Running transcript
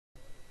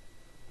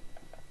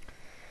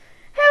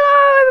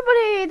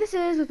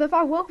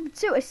Hi, welcome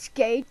to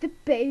Escape the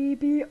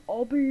Baby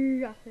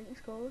Obby, I think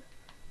it's called.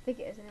 I think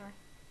it is anyway.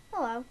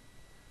 Hello.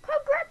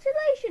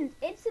 Congratulations!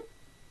 It's a...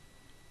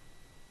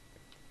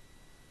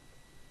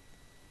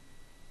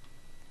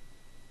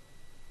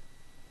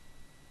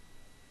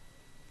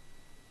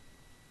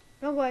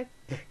 Wrong way.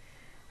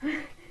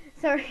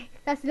 Sorry,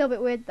 that's a little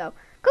bit weird though.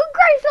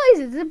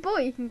 Congratulations! It's a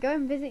boy. You can go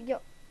and visit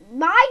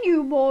my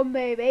newborn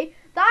baby.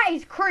 That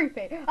is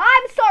creepy.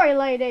 I'm sorry,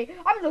 lady.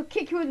 I'm gonna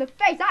kick you in the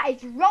face. That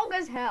is wrong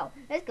as hell.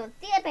 Let's go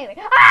see the baby.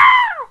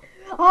 Ah!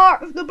 Ah!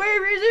 The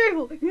baby is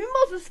evil. You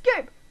must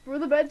escape through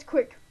the beds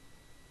quick.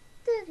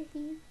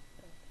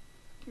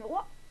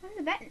 What? Where's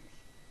the vents?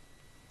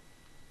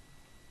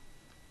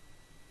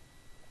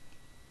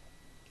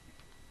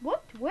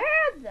 What?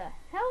 Where the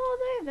hell are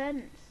the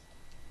vents?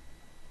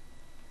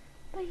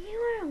 But you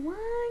are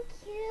one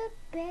cute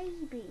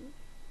baby.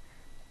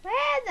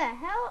 Where the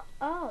hell?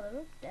 Oh, they're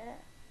up there.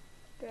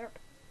 Derp.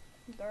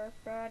 Derp,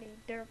 buddy.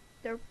 Derp,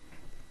 derp.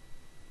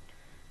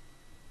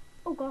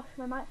 Oh gosh,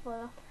 my mic fell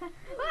off.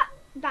 Ah!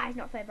 That is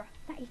not fair, bro.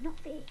 That is not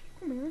fair.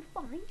 Come on,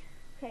 fine.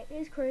 Okay,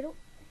 here's cradle.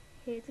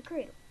 Here's the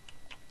cradle.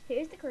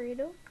 Here's the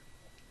cradle.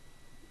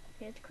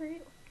 Here's the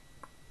cradle.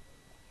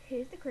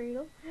 Here's the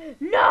cradle.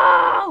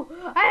 No!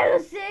 I will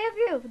save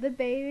you! The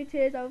baby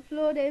tears are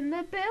flooding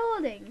the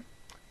building.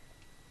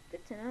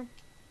 Good to know.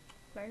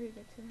 Very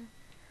good to know.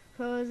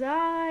 'Cause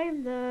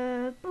I'm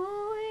the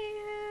boy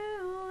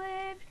who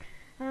lived.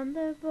 I'm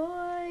the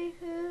boy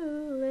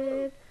who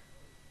lived.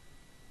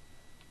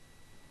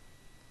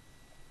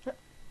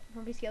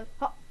 Don't be scared.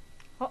 Hop.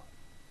 Hop.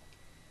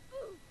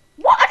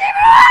 What?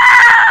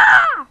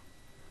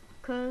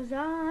 'Cause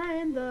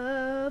I'm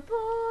the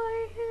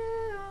boy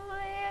who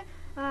lived.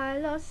 I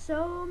lost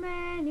so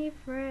many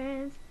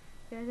friends.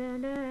 Dun,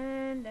 dun,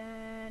 dun,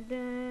 dun,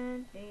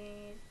 dun,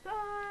 these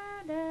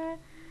borders.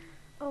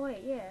 Oh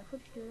wait, yeah, I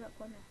could do that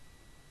one now.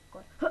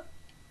 God. Huh.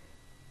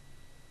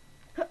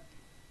 Huh.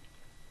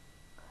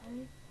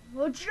 Okay.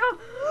 Oh, jump!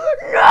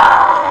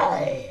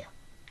 No!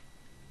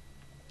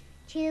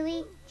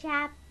 Chewy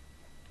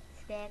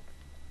chapsticks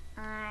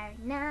are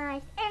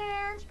nice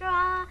and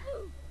straw.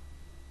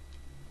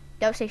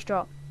 Don't say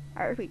straw.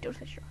 I repeat, don't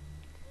say straw.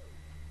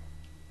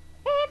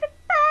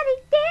 Everybody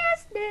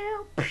dance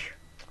now.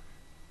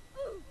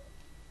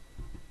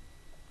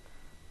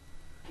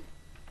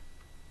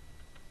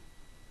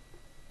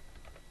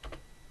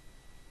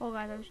 Oh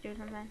guys, I'm just doing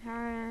something.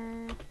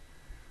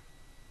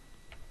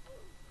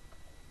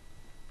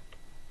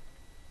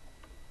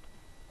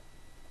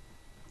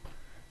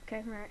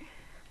 Okay, right.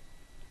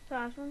 So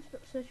I just want to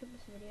search up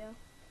this video.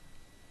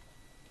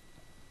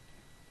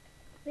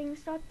 Things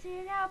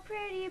started out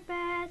pretty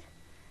bad.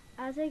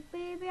 As a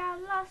baby, I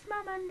lost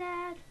mom and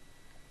dad.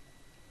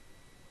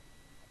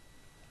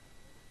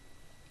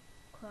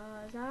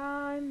 'Cause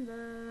I'm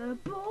the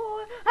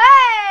boy.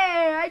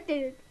 Hey! I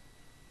did it.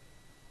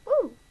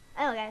 Woo!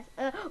 Hello guys.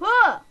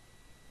 Whoa!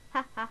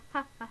 Ha ha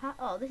ha ha ha.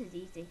 Oh, this is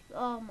easy.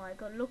 Oh my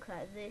god, look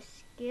at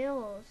this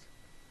skills.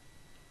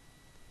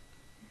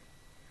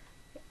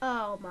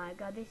 Oh my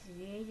god, this is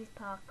the easiest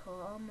parkour.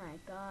 Oh my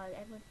god,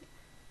 everyone.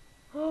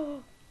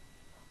 Oh!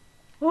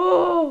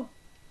 Oh!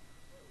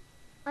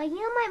 Are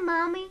you my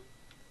mommy?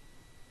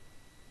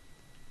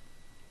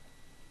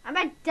 I'm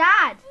a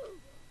dad!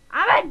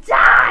 I'm a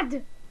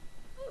dad!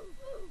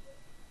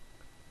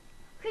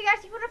 Okay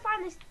guys, you wanna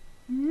find this?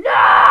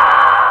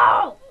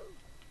 No!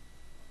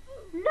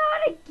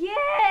 Not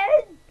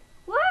again!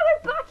 Why are we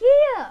back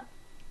here?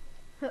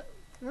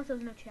 Unless there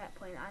was no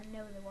checkpoint. I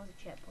know there was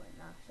a checkpoint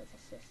now, so it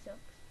just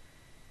sucks.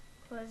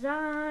 'Cause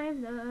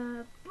I'm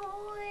the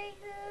boy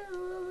who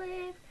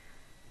lived.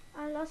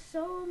 I lost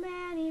so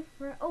many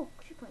friends. Oh,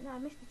 checkpoint. No, I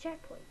missed the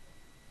checkpoint.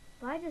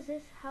 Why does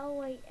this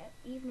hallway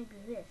even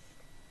exist?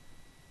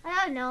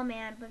 I don't know,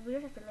 man, but we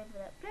just have to live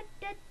with it.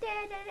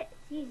 It's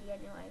easy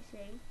anyway,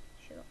 see?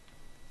 Shut up.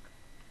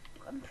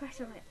 I'm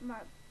pressing on it.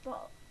 My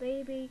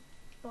baby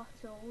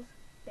bottles,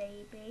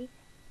 baby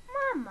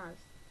mamas.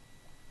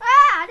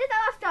 Ah, I did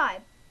that last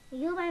time. Are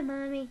you my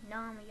mommy? No,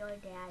 I'm your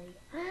daddy.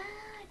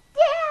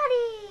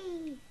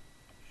 Daddy!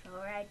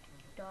 Sorry,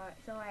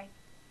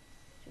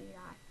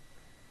 sweetheart.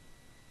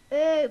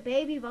 Oh,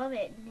 baby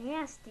vomit,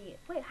 nasty.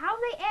 Wait, how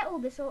have they ate all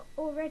this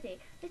already?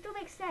 This don't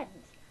make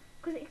sense.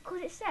 Cause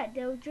it said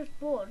they were just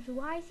born, so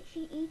why is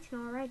she eating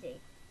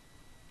already?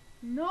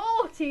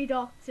 Naughty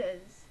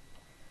doctors!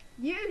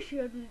 You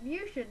should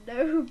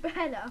know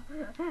better.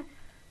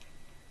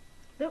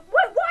 Wait,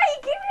 why are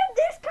you giving them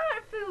this kind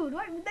of food?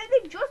 Wait,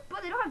 they just,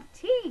 but they don't have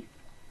teeth.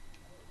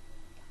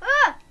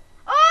 Ah!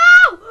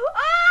 Oh!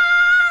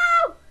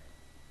 Oh!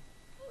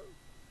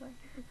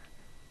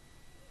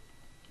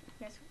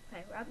 Yes,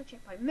 okay, we're at the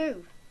checkpoint.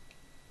 Move!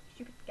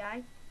 Stupid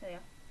guy. There you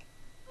are.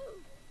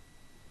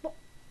 What?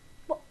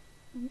 What?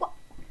 What?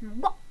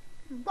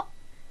 What?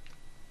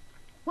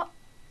 What?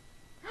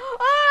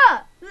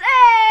 Ah!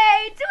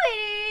 Hey,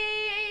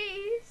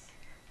 tweets!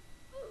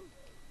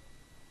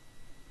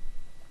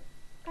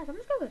 Guys, I'm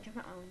just gonna go jump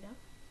out my window.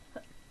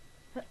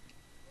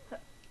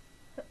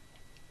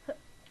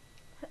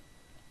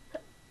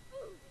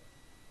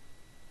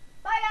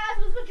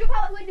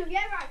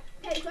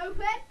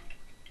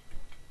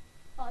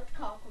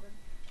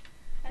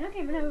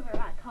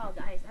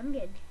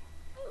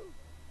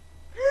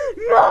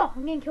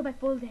 I'm getting killed by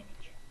full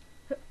damage.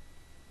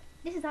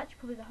 This is actually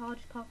probably the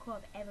hardest parkour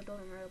I've ever done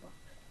on Robox.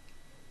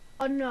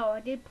 Oh no, I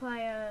did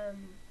play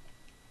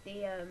thank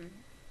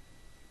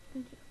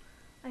you.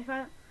 I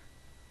found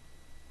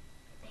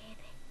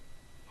baby.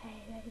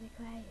 Hey, baby,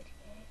 quiet,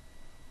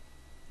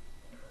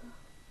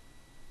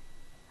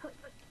 okay?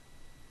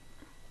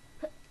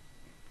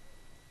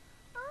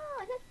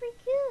 Oh, that's pretty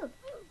cute.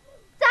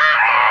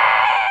 Sorry!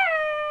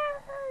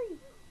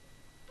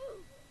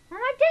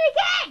 I did it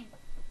again!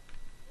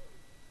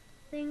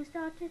 Things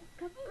started to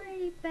get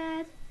pretty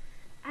bad.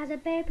 As a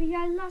baby,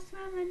 I lost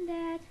mom and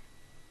dad.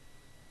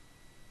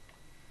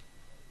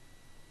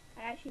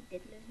 I actually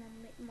did lose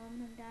mom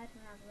and dad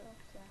when I was little,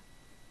 so.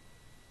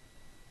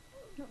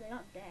 No, they're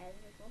not dead,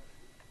 they're just lost.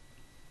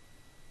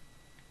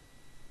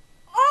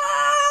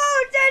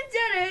 Oh!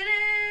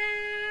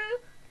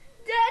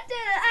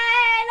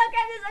 Hey, look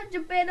at this, I'm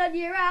jumping on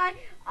your eye.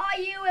 Are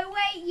you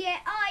awake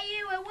yet? Are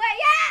you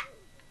awake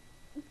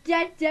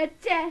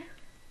yet?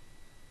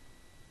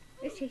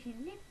 Let's chase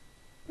him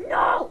in.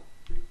 No!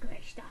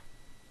 Great stuff.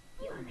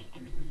 You are my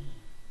enemy.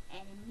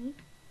 Enemy?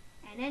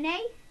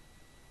 Enemy?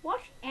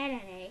 What's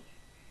enemy?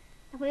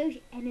 I thought it was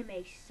your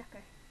enemy,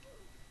 sucker.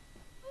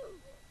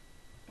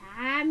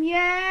 Damn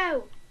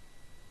you!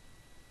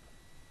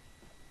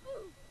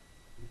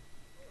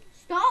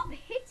 Stop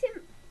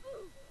hitting.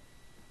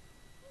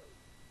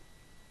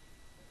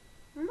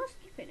 I'm not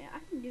skipping it. I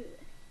can do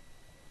this.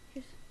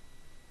 Just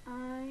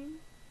I'm.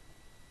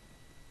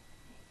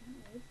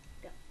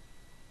 Go. A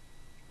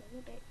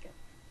little bit. Go.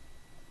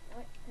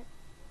 What?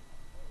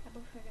 I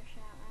will try to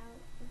shout out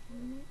just a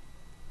minute.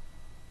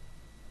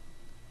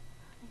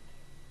 Thank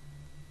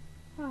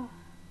you. Oh.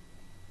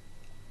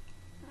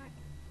 Alright.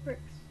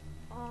 Bricks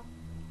are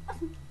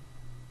awesome.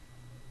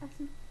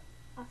 Awesome.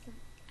 Awesome.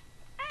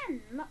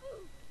 And not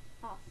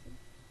awesome.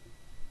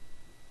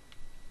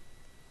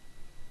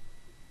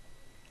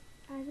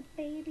 As a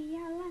baby,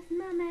 I lost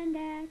mom and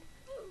dad.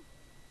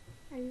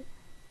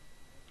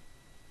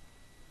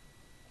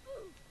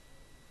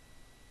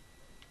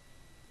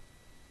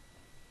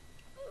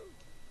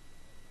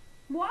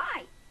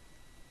 Why?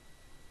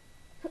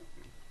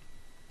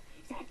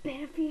 Is that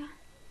better for you?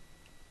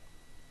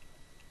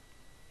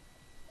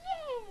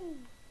 Yay!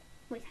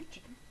 Wait, is that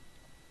chicken?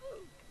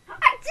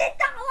 I did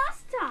that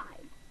last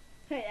time!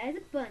 Okay, there's a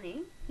bunny.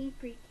 He's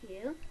pretty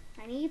cute.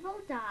 An evil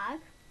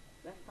dog.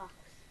 A fox.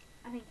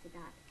 I think it's a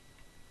dog.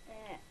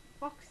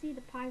 Foxy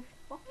the Pirate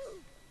Fox.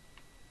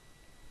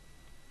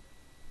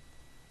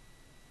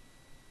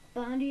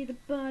 Bunny the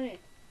bunny.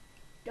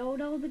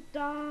 Dodo the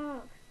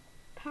dog.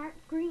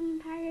 Green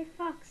Pirate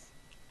Fox.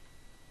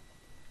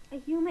 A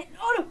human.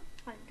 Oh no!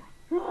 I'm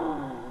done.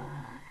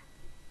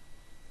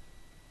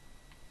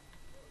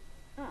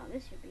 Oh,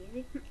 this should be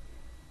easy.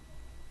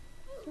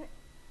 Sweat.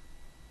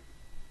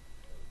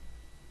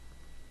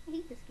 I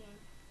hate this game.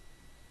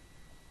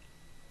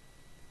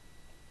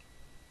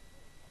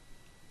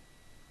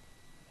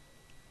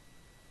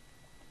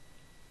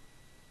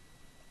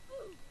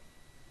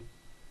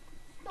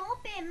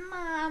 Stop it,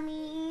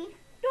 mommy.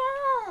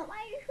 Stop! I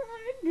just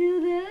want to do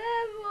the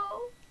level.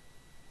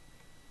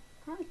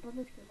 Can't be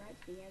bothered to go right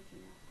to the edge, you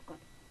know.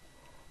 God.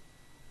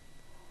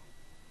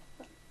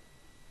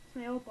 It's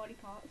my old body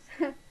parts.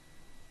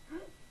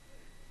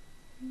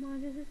 Why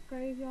does this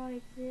graveyard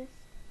exist?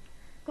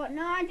 Got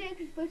no idea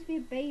because it's supposed to be a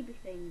baby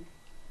thing.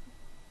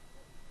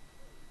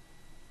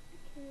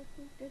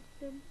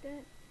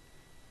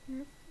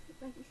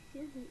 Like it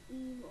seems an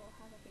evil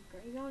has like a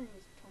graveyard in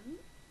his tummy.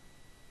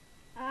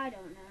 I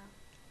don't know.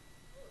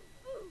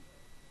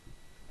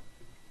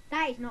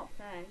 That is not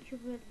fair. You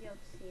should really be able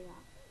to see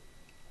that.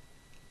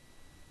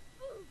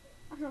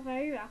 That's not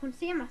fair either. I can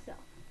see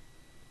myself.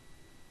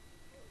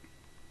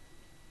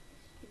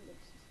 Let's do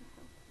this. It's not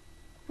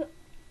helping.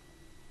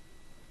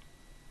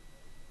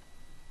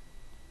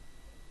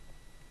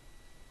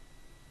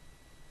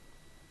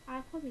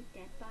 I'll probably be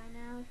dead by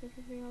now if this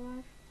is real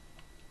life.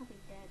 I'll be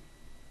dead.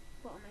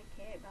 But I'm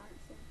okay at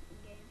balancing in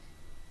games.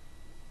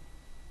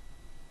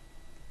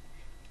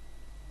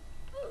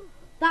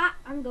 That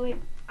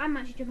I'm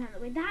actually jumping out of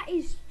the way. That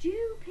is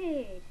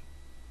stupid.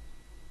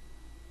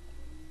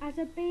 As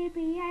a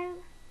baby, I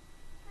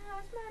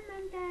was mom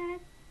and dad.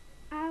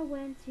 I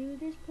went to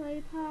this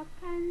play park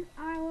and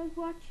I was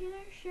watching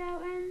a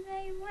show and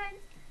they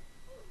went.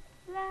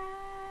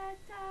 That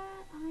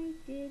I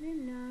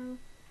didn't know.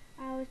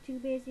 I was too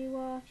busy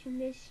watching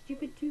this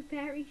stupid Tooth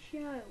Fairy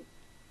show.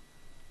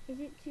 Is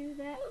it to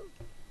the?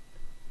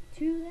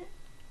 Can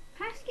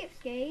I skip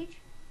stage?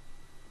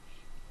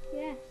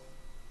 Yes.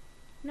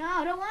 No,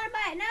 I don't want to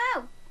buy it.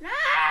 No!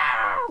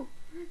 No!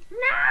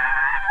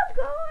 No!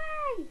 Go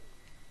away!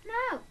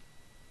 No!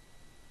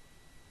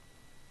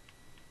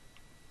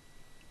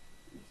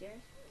 You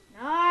serious?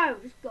 No!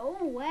 Just go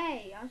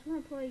away! I just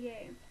want to play a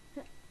game.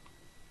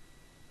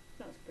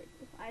 That was pretty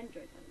cool. I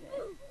enjoyed that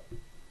game.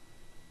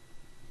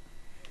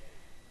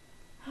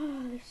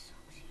 Oh, this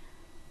sucks.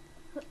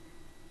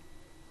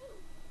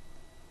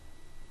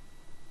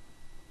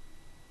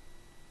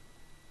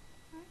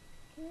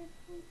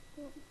 Careful,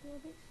 go up the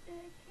big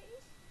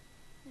staircase.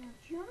 And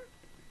jump.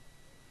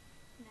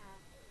 Now,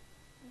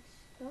 let's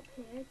stop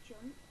here,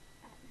 jump.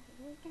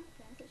 There we go,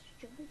 guys, let's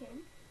jump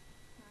again.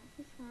 Nice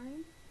and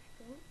fine.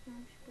 Go, now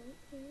just go up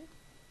here.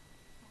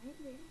 Like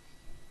this.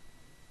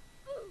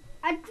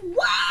 And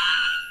what?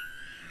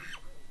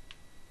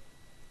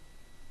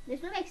 This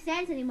doesn't make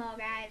sense anymore,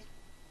 guys.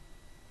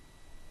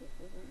 This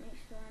doesn't make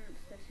sense.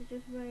 This is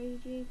just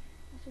ragey.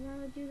 I just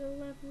want to do the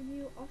level.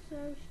 You are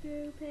so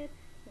stupid.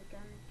 We're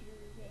gonna do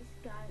this,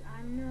 guys.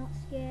 I'm not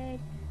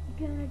scared.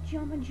 You're gonna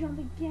jump and jump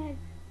again.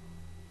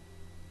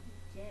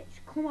 You ditch.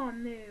 Come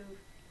on, move.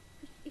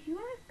 If you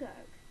want to go,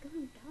 just go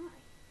and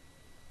die.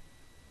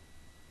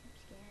 I'm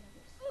scared of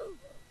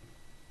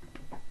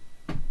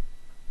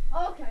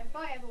this. Okay,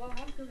 bye everyone.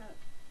 I'm gonna.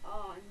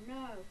 Oh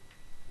no.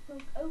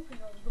 Broke open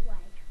all the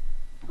way.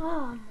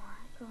 Oh my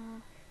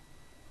gosh.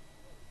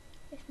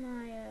 It's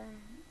my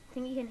I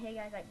think you can hear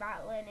guys like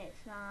rattling.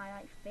 It's my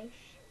like fish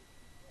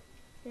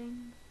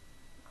thing.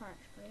 I can't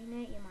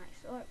explain it. You might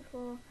saw it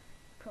before.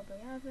 Probably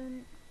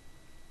haven't.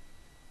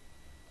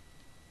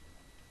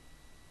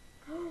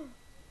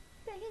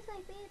 But he's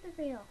like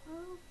bear real.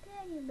 Oh,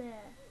 teddy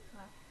bear.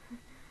 Sorry.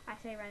 I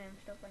say random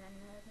stuff when I'm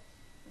nervous,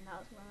 and that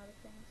was one of the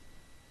things.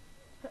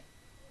 But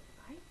if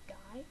I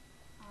die,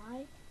 I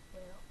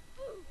will.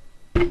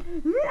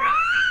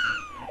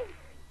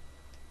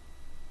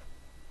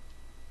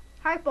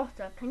 Harry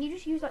Potter, can you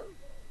just use like...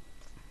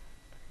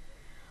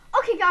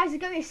 Okay guys,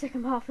 it's going to be a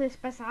second part for this,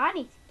 but I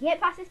need to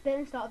get past this bit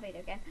and start a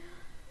video again.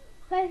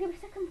 Okay, there's going to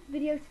be a second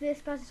video to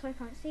this, but so I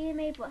can't see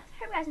me, but I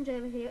hope you guys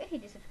enjoyed the video. If you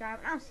did, subscribe,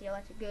 and I'll see you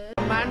later. Good.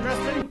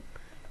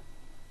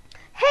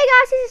 Hey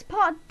guys, this is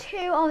part 2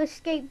 of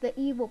Escape the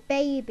Evil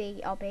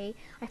Baby, Obby.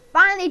 I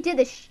finally did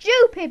the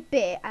stupid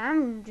bit, and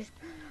I'm just...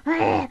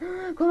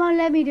 Come on,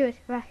 let me do it.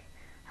 Right.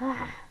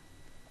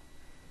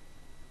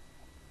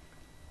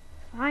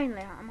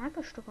 Finally, I might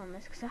go struggle on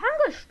this, because if I'm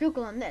going to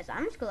struggle on this,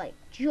 I'm just going to like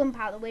jump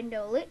out the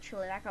window,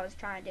 literally, like I was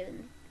trying to do in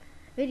the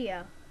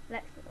video,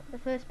 the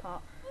first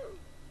part.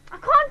 I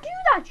can't do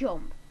that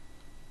jump.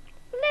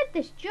 Let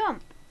this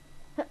jump.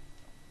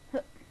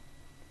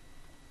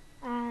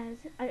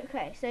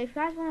 Okay, so if you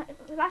guys want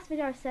to, last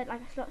video I said,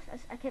 like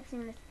I kept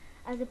saying this,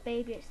 as a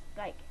baby, it's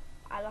like,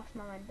 I lost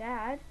mum and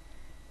dad,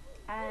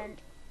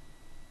 and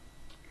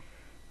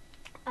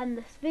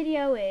this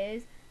video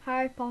is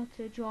Harry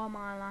Potter Draw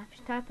My Life.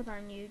 Just type it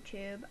on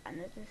YouTube and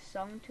there's a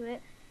song to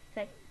it. It's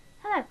like,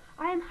 hello,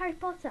 I am Harry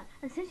Potter,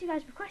 and since you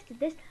guys requested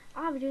this,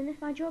 I'll be doing this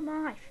by Draw My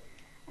Life.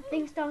 And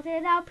things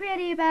started out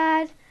pretty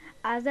bad.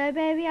 As a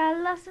baby I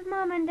lost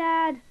mum and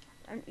dad.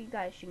 And you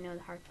guys should know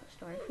the Harry Potter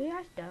story. If you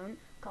guys don't,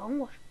 go and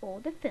watch all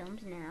the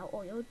films now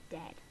or you're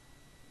dead.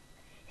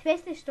 It's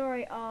basically a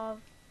story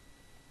of,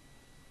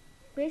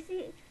 it's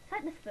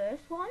like the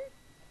first one,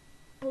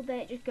 but then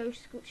it just goes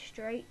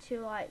straight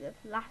to like the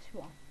last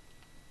one.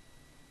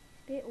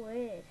 Bit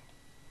weird,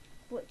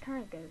 but it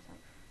kind of goes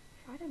like,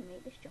 if I don't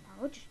make this jump,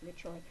 I would just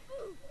literally,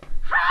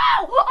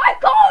 how? I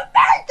can't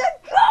make the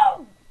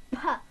jump!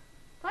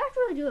 I have to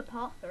really do a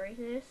part 3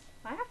 to this.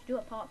 I have to do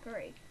a part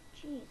 3.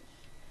 Jesus.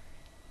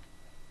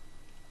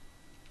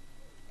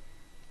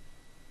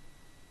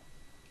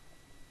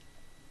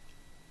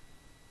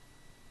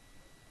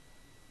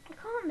 I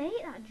can't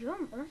make that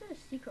jump unless there's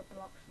a secret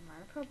block somewhere.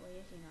 There probably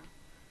is, you know.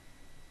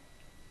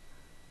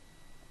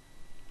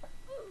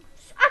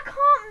 I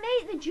can't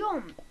make the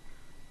jump.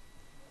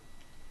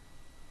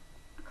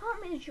 I can't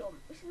make the jump.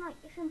 This is like,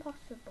 it's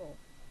impossible.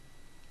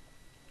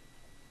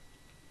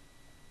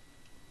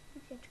 I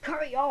have to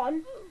carry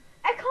on.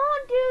 I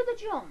can't do the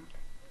jump.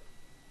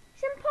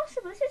 It's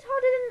impossible. This is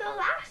harder than the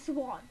last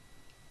one.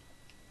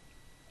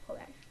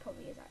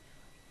 Probably is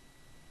actually.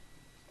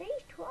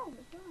 Stage 12 as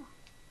well.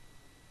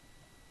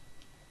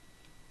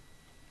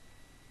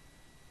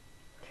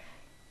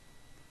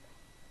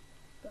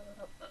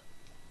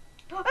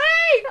 Okay.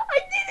 Hey! I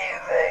did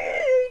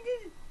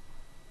it!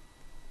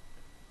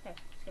 Okay,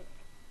 let's go.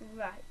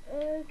 Right,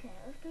 okay,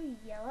 let's go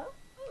yellow.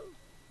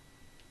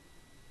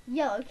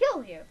 Yellow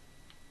kills you.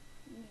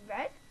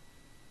 Red?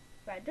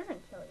 Red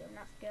doesn't kill you.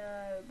 Let's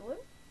go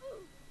blue.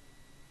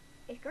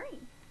 It's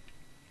green.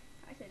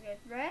 Alright, so it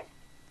goes red.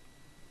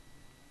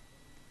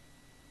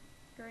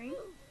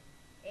 Green.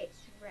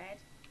 It's red.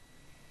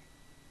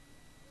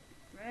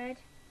 Red.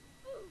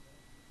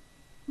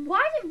 Why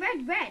is it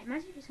red, red?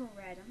 Imagine if it's all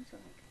red. I'm so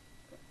like...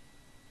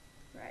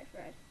 Red,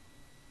 red.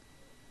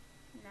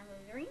 Now go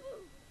green.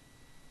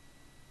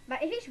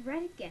 But if it's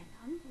red again,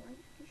 I'm going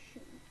to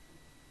shoot.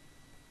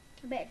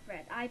 I bet it's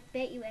red. I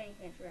bet you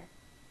anything it's red.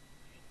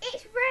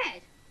 It's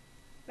red!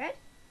 Red?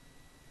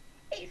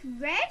 It's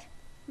red?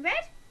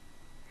 Red?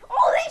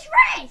 Oh, it's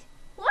red!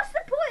 What's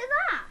the point of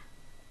that?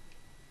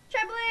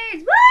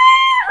 Trampolines!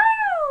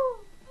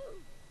 Woohoo!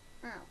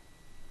 Oh.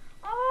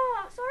 Oh,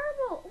 that's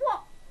horrible.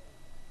 What?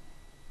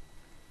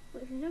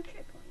 Wait, there's no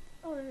checkpoint.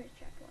 Oh, there is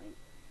checkpoint.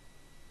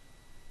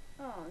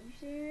 Oh, are you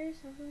serious?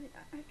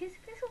 I guess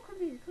what could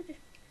be, it could just...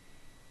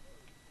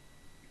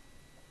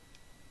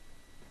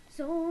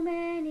 So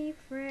many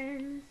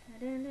friends.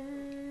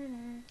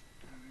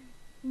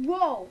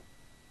 Whoa!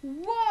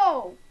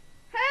 Whoa!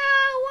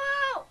 Hell,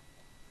 whoa!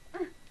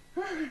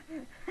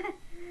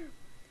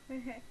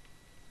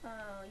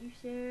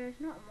 serious?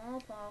 Not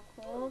more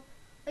parkour.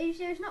 Are you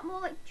serious? Not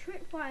more like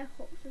tripwire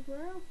hooks as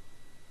well?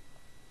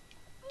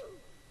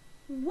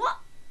 What?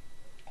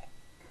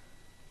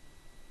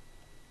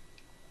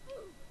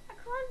 I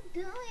can't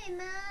do it,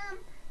 Mom.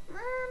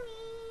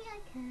 Mommy, I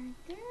can't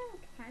do it.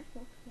 Can I just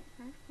walk? Yeah,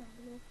 can I just go on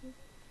the wall, please?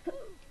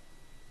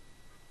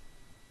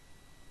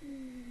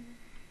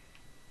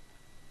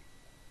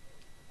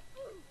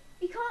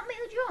 You can't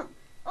make the jump.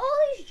 All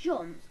these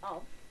jumps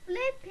are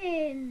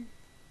flipping.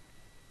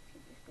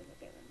 Let's go,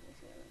 get rid of this,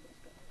 get rid of this,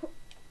 go.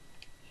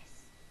 Yes.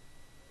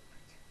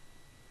 Let's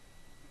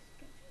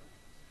go.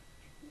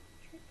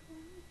 Trick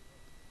one.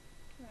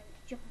 Right,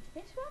 let's jump onto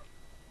this one.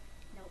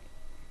 Nope.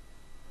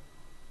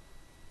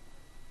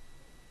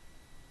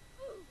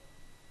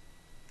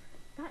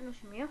 That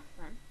nudged me off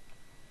then.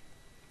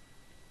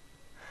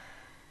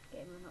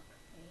 Get everyone up.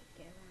 Okay,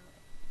 get everyone up.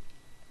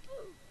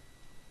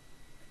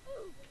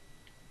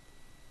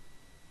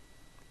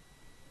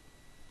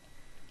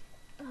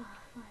 Oh,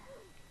 fire.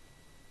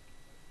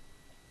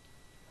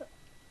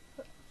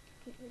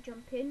 Keep the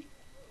jumping.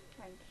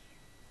 Thank you.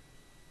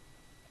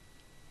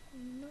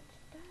 I'm not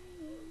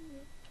dying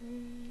with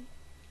play.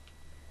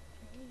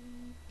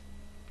 Baby,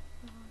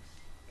 lost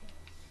step.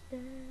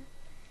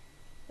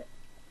 Okay,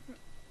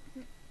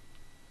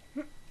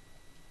 let's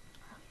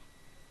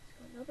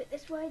go a little bit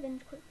this way, then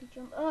quickly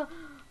jump. Oh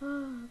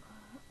God.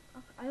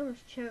 I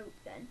almost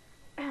choked then.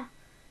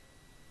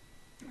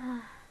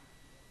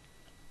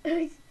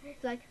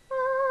 It's like,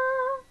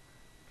 ah.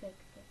 Okay.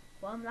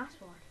 One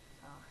last one.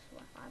 Last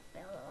one. I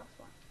failed the last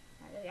one.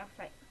 Right, there we have to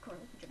fight. Come on,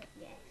 we can jump.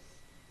 Yes.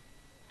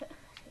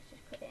 Let's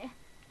just put it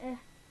there.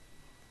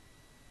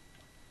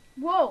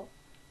 Whoa!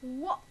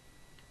 What?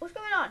 What's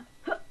going on?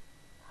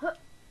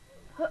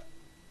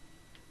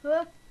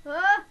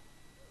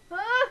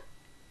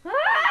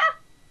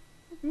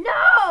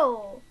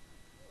 No!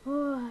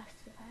 Oh,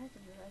 if I had to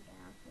do it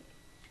again, I'd like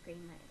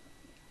scream like.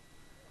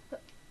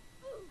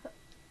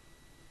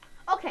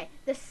 Okay,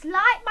 the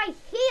slight my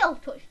heel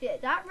touched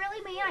it. That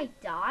really mean I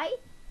die?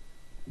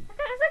 It's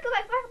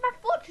like my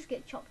foot just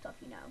gets chopped off,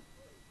 you know.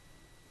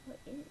 What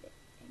is it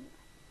anyway?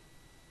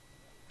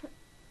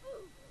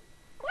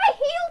 My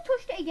heel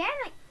touched it again.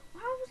 Like,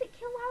 how was it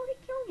kill? How would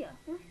it kill you?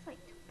 Unless it's like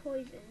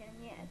poison,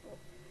 and yeah, but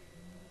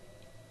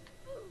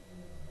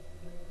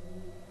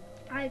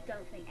I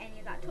don't think any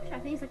of that touched. I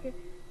think it's like a.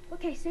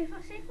 Okay, so if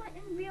like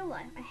in real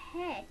life a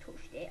hair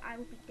touched it, I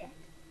would be dead.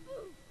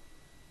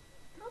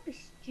 That would be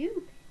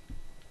stupid.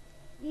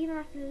 Even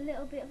after a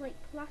little bit of like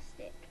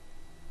plastic,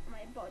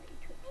 my body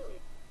touches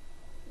it.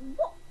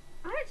 What?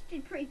 I actually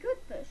did pretty good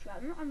first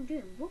round. I'm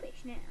doing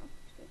rubbish now.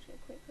 Just go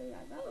quickly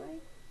like that way.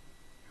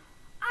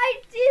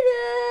 I did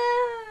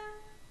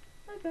it!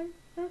 Okay,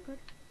 oh good.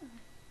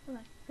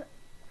 Alright. Come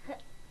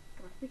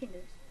on, we can do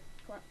this.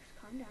 Come on, just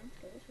calm down. Let's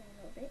go this way a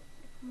little bit.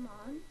 Come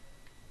on.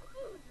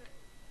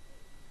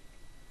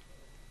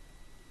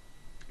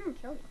 I'm gonna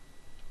kill you.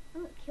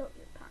 I'm gonna kill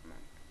you,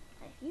 Pac-Man.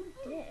 And if you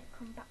dare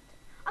come back to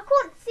I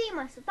can't see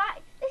myself.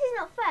 This is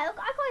not fair. Look,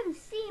 I can't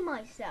even see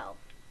myself.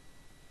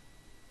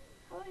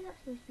 How is that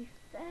supposed to be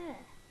fair?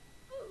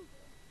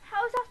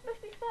 How is that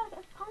supposed to be fair?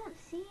 I can't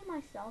see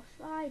myself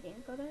sliding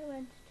because I don't know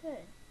when to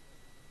turn.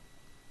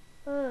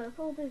 Look,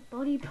 all those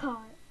body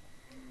parts.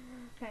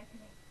 Okay,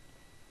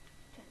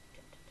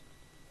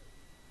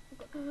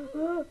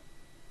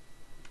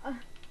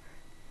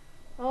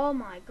 oh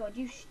my God,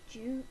 you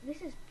stew.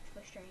 This is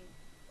frustrating.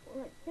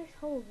 Like this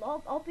whole lot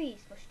of Obby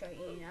is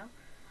frustrating, you know.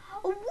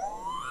 Oh,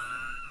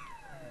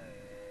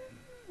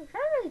 can I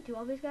really do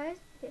all these guys?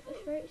 If it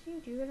frustrates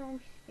you, do you really want me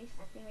to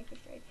see me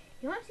frustrated?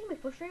 You want to see me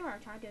frustrated when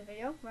I'm trying to do a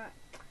video? Right,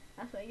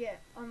 that's what you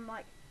get on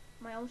like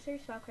my old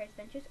series, Far Cry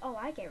Adventures. Oh,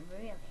 I get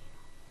really.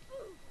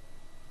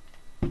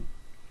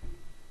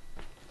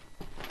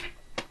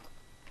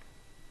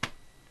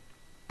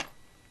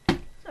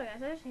 Sorry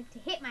guys, I just have to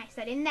hit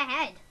myself in the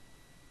head.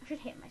 I should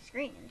hit my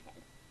screen in the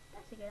head.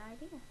 That's a good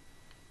idea.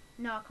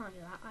 No, I can't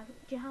do that.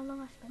 Do you know how long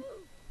I spent?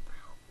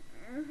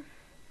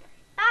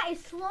 That is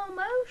slow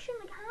motion.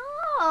 Like,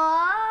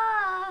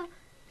 ah!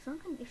 If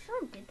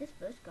someone did this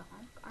first go,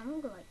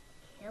 I'm gonna like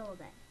kill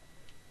them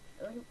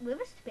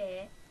with a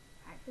spear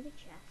right for the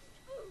chest.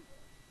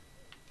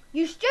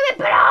 You stupid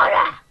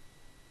banana!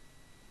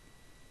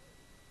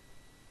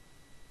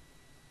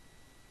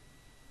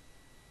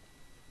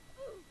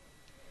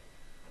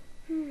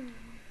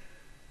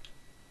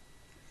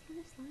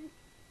 Slide.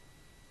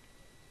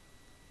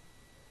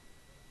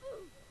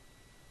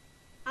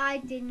 I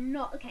did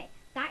not. Okay,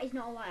 that is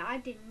not a lie. I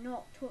did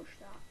not touch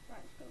that.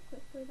 Right, let's go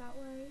quickly that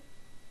way.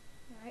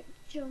 Right,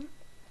 jump,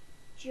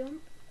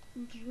 jump,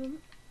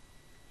 jump.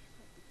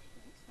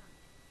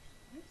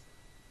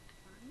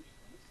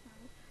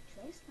 Just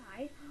let it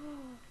slide.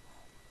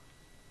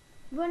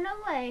 Run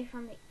away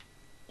from the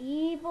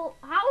evil.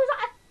 How was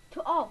that?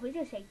 Oh, we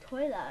just say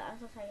toilet. I was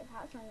gonna say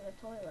that's not even a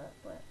toilet,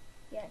 but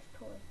yeah, it's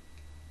toilet.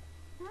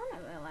 I don't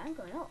know where I'm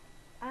going up.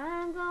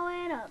 I'm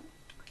going up.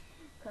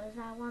 Cause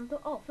I want to.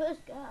 Oh,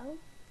 first go.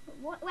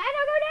 Where do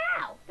I go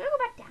now? Do I go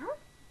back down?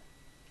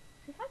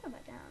 If I go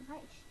back down,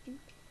 that is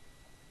stupid.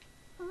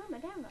 Oh, I go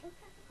back down.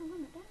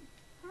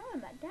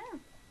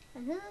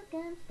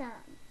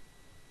 sandstones.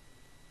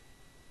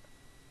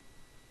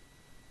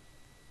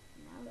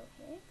 Now look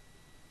here.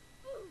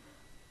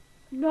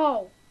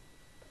 No.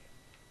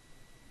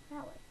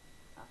 That way.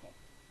 Okay.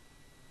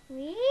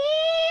 Wee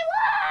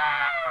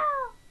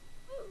wow!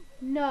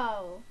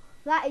 No.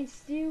 That is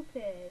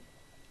stupid.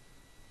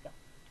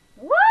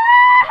 Woo!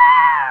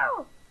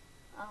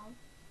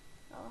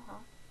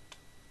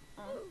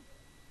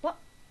 What?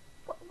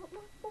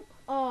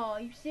 Oh,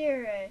 are you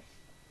serious?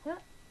 Huh?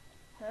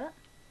 Huh?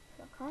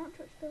 I can't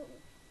touch the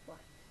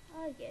lights.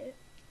 I get it.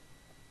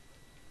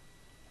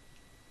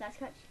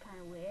 That's actually kind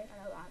of weird.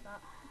 I don't like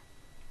that.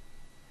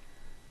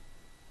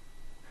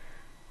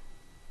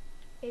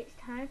 It's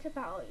time to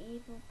battle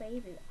evil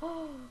baby.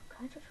 Oh,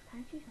 can I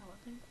choose my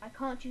weapons? I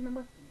can't choose my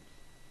weapons.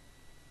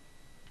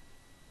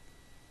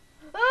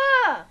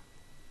 Ah!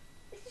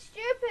 This is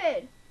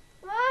stupid.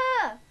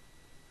 Ah!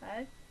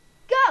 Okay.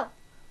 Go!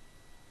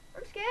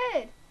 I'm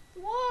scared.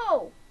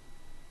 Whoa!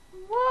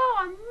 Whoa!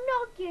 I'm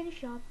not getting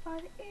shot by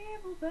the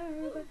evil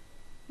baby.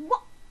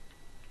 What?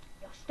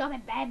 You're stop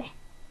it, baby.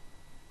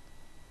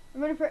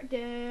 I'm running for it.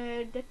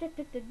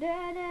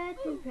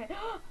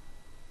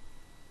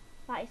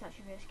 That is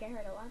actually really scary.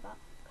 I don't like that.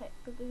 Okay,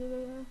 go.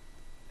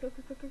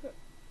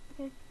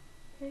 Okay.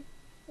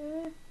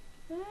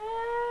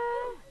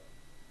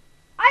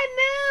 I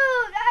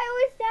moved! I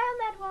was down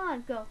that one.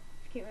 Go.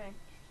 Just keep running.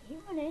 Just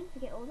keep running.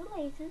 Forget all the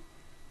lasers.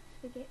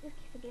 Forget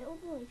all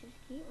the lasers. Just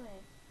keep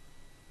running.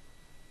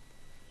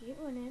 Just keep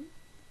running.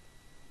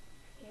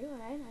 Just keep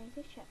running. I need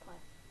this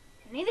checkpoint.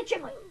 I need the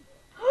checkpoint.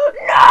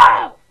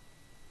 No!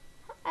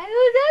 I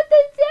was at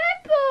the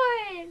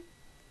checkpoint!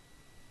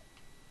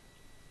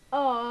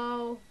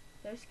 Oh,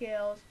 those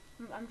skills.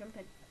 I'm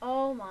jumping.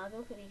 Oh my,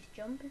 look at these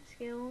jumping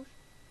skills.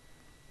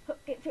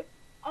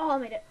 Oh, I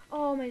made it.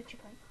 Oh, I made the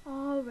checkpoint.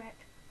 Oh,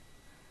 wrecked.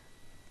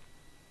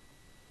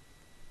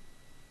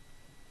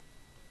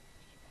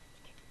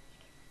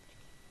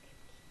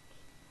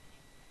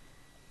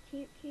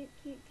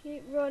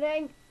 Keep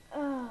running.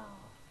 Oh.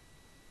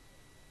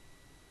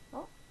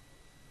 Oh.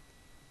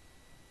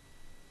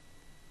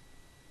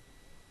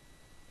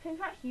 In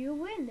fact, you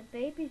win. The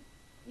baby,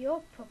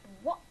 your problem.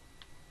 What?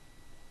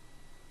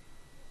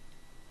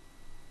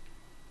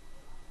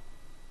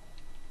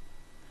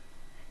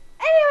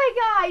 Anyway,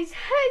 guys,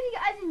 hope you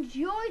guys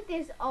enjoyed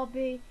this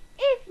obby.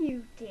 If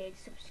you did,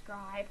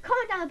 subscribe.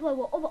 Comment down below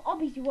what other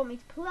obbies you want me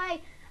to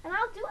play, and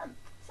I'll do them.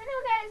 So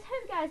anyway, guys,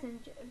 hope you guys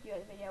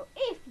enjoyed the video.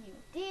 If you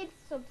did,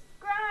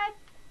 subscribe,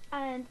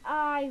 and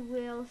I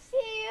will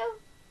see you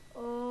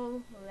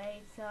all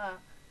later.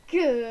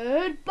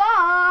 Goodbye.